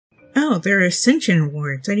Oh, there are Ascension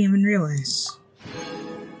rewards. I didn't even realize.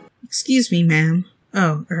 Excuse me, ma'am.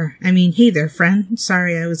 Oh, hey there, friend.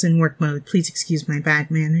 Sorry, I was in work mode. Please excuse my bad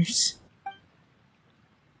manners.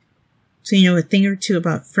 So you know a thing or two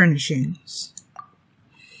about furnishings.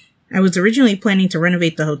 I was originally planning to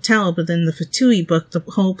renovate the hotel, but then the Fatui booked the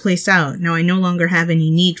whole place out. Now I no longer have any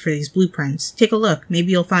need for these blueprints. Take a look.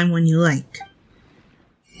 Maybe you'll find one you like.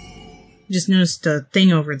 Just noticed a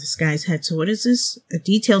thing over this guy's head. So what is this? A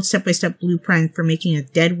detailed step-by-step blueprint for making a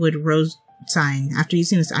deadwood rose sign. After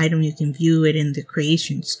using this item, you can view it in the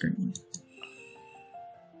creation screen.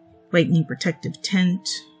 Lightning protective tent.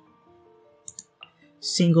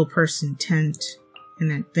 Single-person tent. And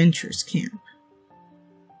adventures camp.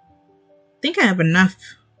 I think I have enough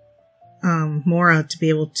Mora to be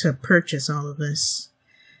able to purchase all of this.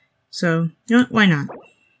 So, you know what? Why not?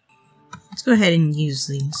 Let's go ahead and use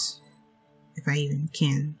these. If I even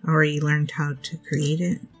can. Already learned how to create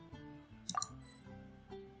it.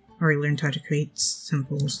 Already learned how to create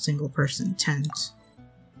simple single-person tent.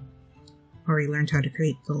 Already learned how to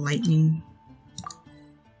create the lightning.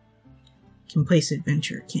 Can place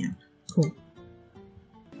adventure camp. Cool.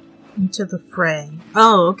 Into the fray.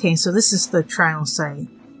 Oh, okay, so this is the trial site.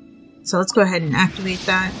 So let's go ahead and activate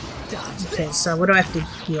that. Okay, so what do I have to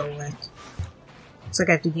deal with? Looks like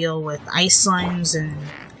I have to deal with ice slimes and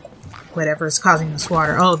whatever is causing this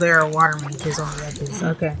water. Oh, there are water mages on the edges.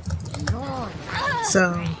 Okay.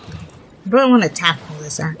 So, I really want to tackle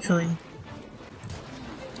this, actually.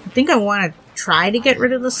 I think I want to try to get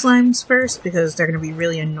rid of the slimes first, because they're going to be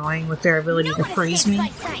really annoying with their ability to freeze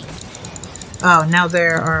me. Oh, now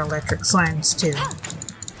there are electric slimes, too.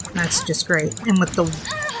 That's just great. And with the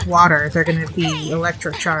water, they're going to be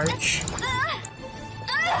electric charge.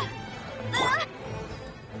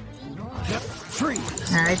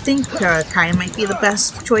 I think Kaya might be the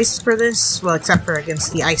best choice for this. Well, except for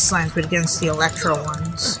against the ice slimes, but against the electro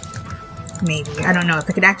ones. Maybe. I don't know if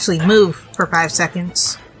it could actually move for 5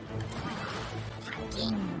 seconds.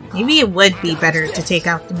 Maybe it would be better to take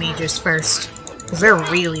out the mages first, because they're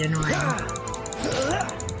really annoying.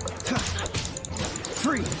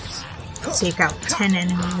 Take out 10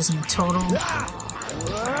 enemies in total.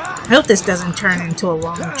 I hope this doesn't turn into a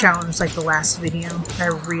long challenge like the last video. I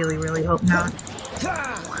really, really hope not.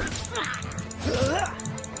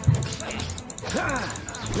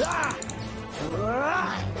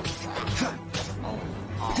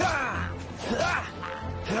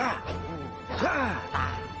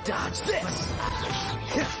 Dodge this!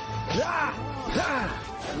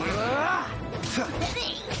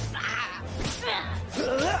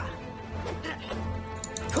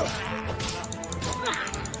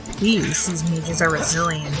 These mages are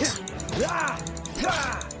resilient.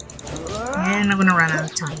 And I'm gonna run out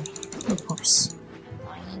of time. Of course.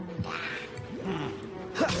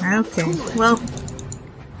 Okay, well,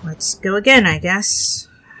 let's go again, I guess.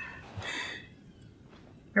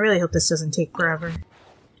 I really hope this doesn't take forever.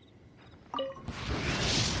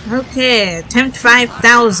 Okay, attempt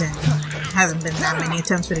 5,000. Hasn't been that many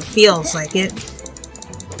attempts, but it feels like it.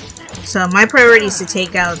 So my priority is to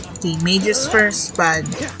take out the mages first, but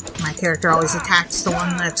my character always attacks the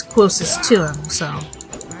one that's closest to him, so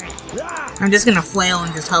I'm just gonna flail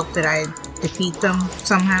and just hope that I defeat them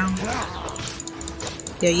somehow.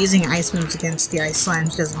 Yeah, using ice moves against the ice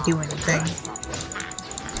slimes doesn't do anything.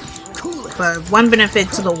 But one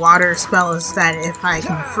benefit to the water spell is that if I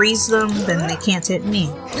can freeze them, then they can't hit me.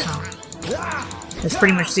 So that's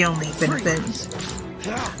pretty much the only benefit.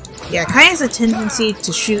 Yeah, Kai has a tendency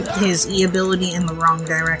to shoot his E ability in the wrong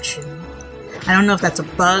direction. I don't know if that's a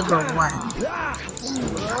bug or what.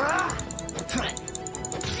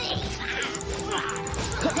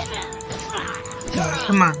 Yeah,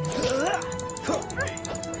 come on.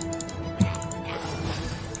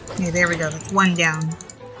 Okay, there we go. That's one down.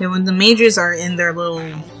 And when the mages are in their little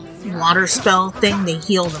water spell thing, they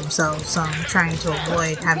heal themselves, so I'm trying to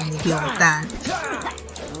avoid having to deal with that.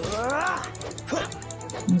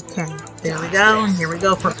 Okay, there we go, and here we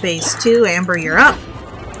go for phase 2. Amber, you're up!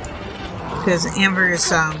 Because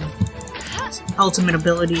Amber's ultimate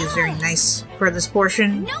ability is very nice for this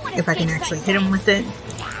portion, if I can actually hit him with it.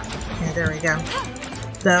 Yeah, there we go.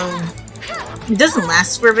 Though, it doesn't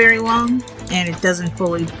last for very long, and it doesn't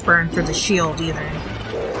fully burn for the shield either.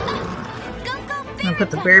 I'm gonna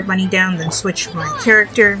put the bear bunny down, then switch my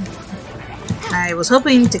character. I was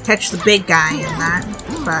hoping to catch the big guy in that,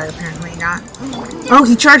 but apparently not. Oh,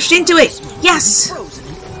 he charged into it! Yes!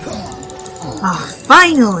 Oh,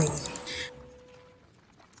 finally!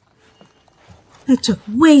 It took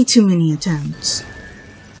way too many attempts.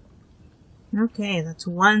 Okay, that's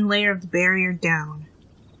one layer of the barrier down.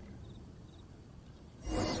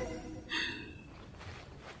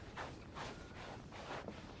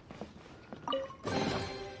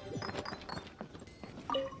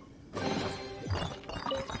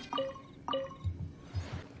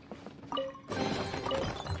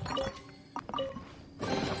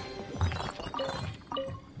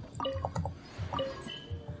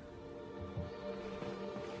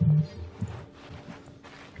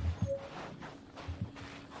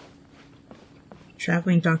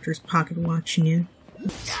 Traveling Doctor's Pocket Watch new.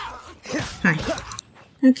 Hi.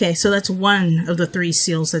 Okay, so that's one of the 3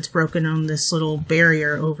 seals that's broken on this little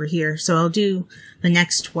barrier over here. So I'll do the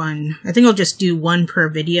next one. I think I'll just do 1 per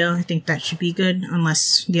video. I think that should be good,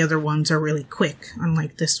 unless the other ones are really quick,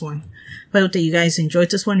 unlike this one. But I hope that you guys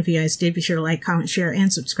enjoyed this one. If you guys did, be sure to like, comment, share,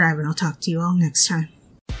 and subscribe, and I'll talk to you all next time.